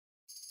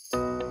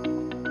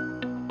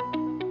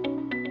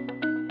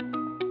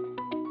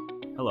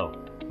Hello,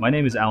 my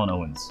name is Alan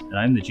Owens, and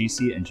I am the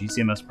GC and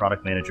GCMS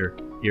Product Manager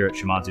here at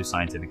Shimadzu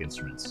Scientific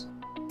Instruments.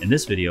 In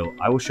this video,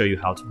 I will show you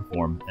how to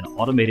perform an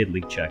automated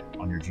leak check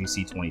on your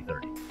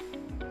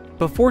GC-2030.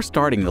 Before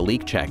starting the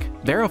leak check,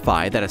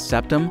 verify that a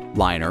septum,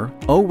 liner,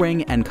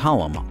 O-ring, and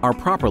column are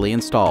properly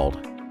installed.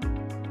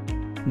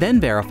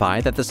 Then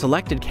verify that the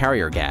selected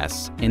carrier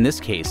gas, in this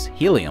case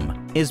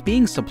helium, is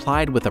being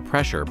supplied with a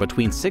pressure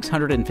between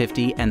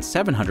 650 and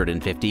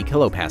 750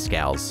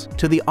 kilopascals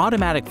to the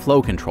automatic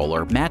flow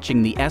controller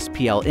matching the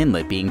SPL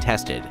inlet being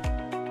tested.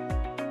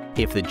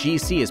 If the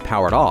GC is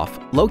powered off,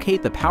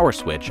 locate the power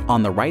switch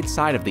on the right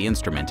side of the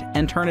instrument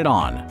and turn it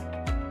on.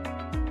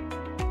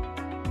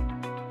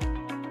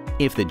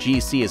 If the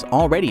GC is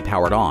already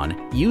powered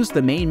on, use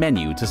the main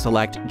menu to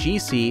select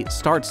GC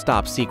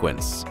Start-Stop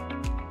Sequence.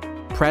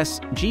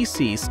 Press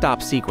GC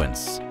Stop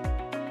Sequence.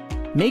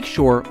 Make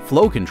sure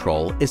Flow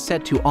Control is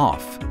set to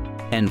Off,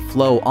 and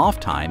Flow Off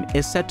Time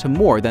is set to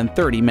more than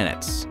 30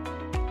 minutes.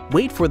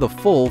 Wait for the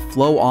full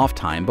flow off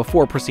time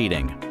before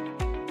proceeding.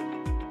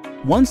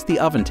 Once the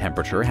oven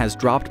temperature has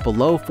dropped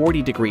below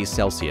 40 degrees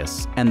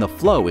Celsius and the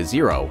flow is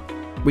 0,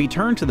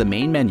 return to the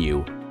main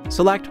menu,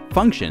 select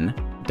Function,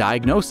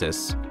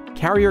 Diagnosis,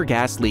 Carrier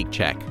Gas Leak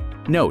Check.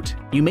 Note,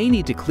 you may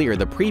need to clear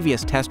the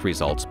previous test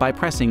results by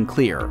pressing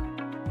Clear.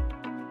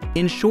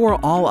 Ensure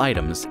all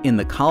items in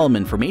the column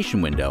information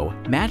window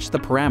match the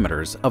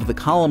parameters of the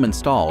column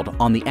installed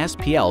on the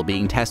SPL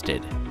being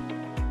tested.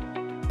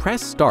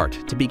 Press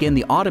Start to begin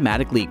the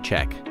automatic leak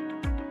check.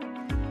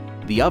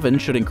 The oven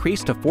should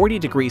increase to 40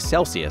 degrees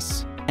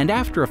Celsius, and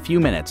after a few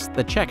minutes,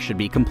 the check should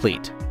be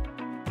complete.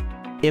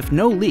 If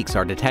no leaks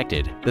are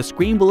detected, the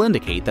screen will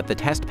indicate that the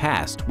test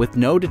passed with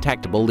no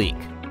detectable leak.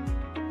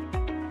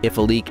 If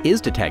a leak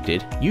is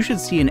detected, you should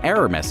see an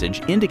error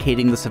message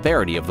indicating the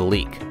severity of the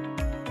leak.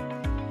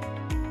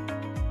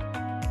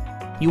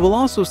 You will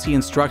also see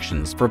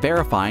instructions for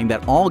verifying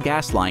that all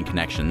gas line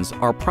connections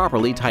are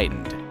properly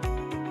tightened.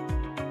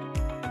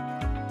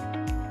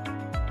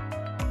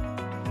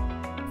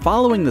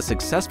 Following the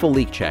successful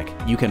leak check,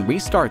 you can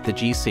restart the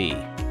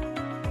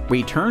GC.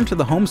 Return to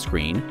the home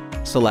screen,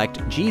 select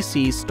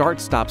GC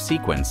Start-Stop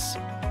Sequence,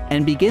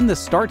 and begin the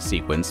start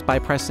sequence by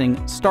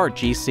pressing Start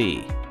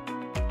GC.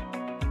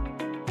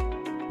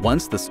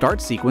 Once the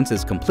start sequence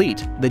is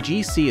complete, the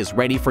GC is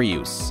ready for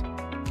use.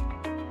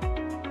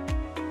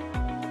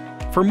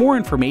 For more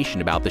information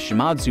about the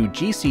Shimadzu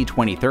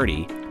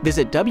GC-2030,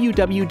 visit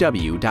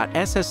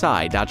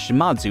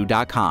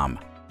www.ssi.shimadzu.com.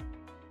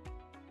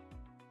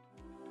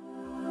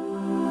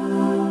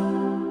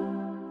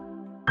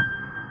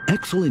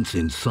 Excellence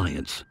in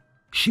science.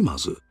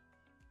 Shimadzu.